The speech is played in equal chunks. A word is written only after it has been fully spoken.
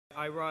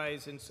I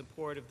rise in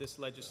support of this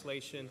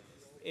legislation.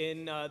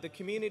 In the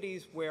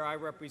communities where I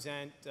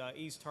represent,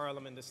 East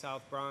Harlem and the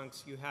South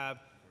Bronx, you have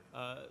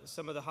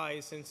some of the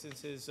highest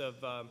instances of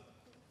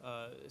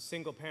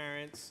single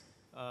parents,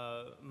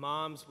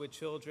 moms with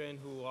children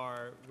who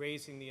are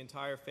raising the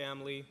entire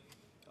family,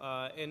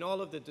 and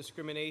all of the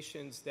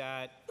discriminations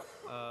that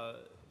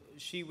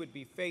she would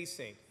be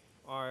facing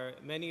are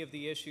many of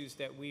the issues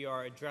that we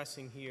are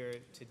addressing here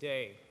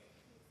today.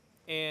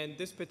 And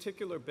this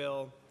particular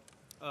bill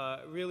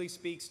really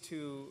speaks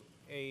to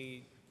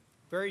a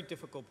very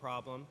difficult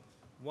problem,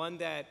 one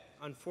that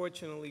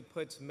unfortunately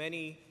puts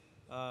many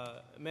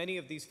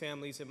of these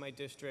families in my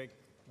district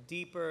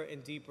deeper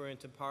and deeper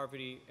into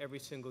poverty every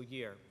single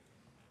year.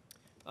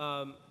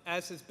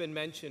 As has been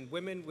mentioned,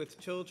 women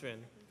with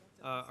children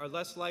are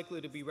less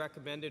likely to be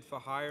recommended for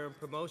hire and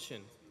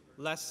promotion,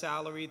 less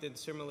salary than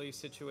similarly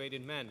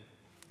situated men.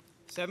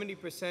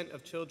 70%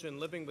 of children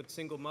living with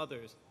single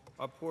mothers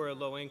are poor or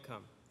low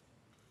income.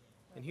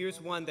 And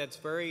here's one that's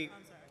very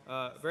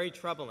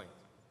troubling.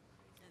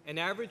 An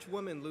average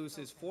woman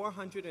loses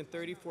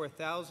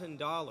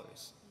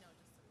 $434,000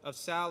 of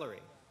salary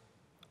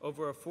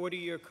over a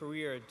 40-year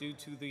career due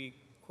to the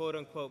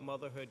quote-unquote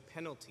motherhood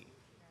penalty.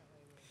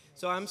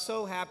 So I'm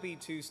so happy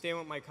to stand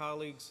with my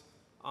colleagues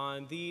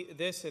on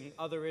this and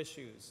other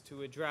issues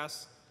to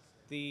address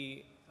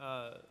the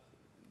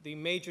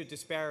major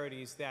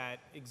disparities that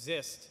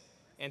exist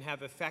and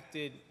have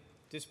affected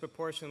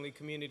disproportionately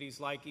communities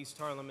like East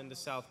Harlem and the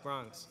South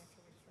Bronx.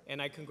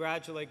 And I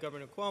congratulate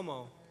Governor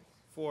Cuomo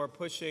for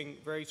pushing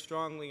very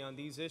strongly on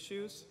these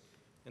issues,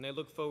 and I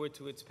look forward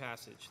to its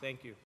passage. Thank you.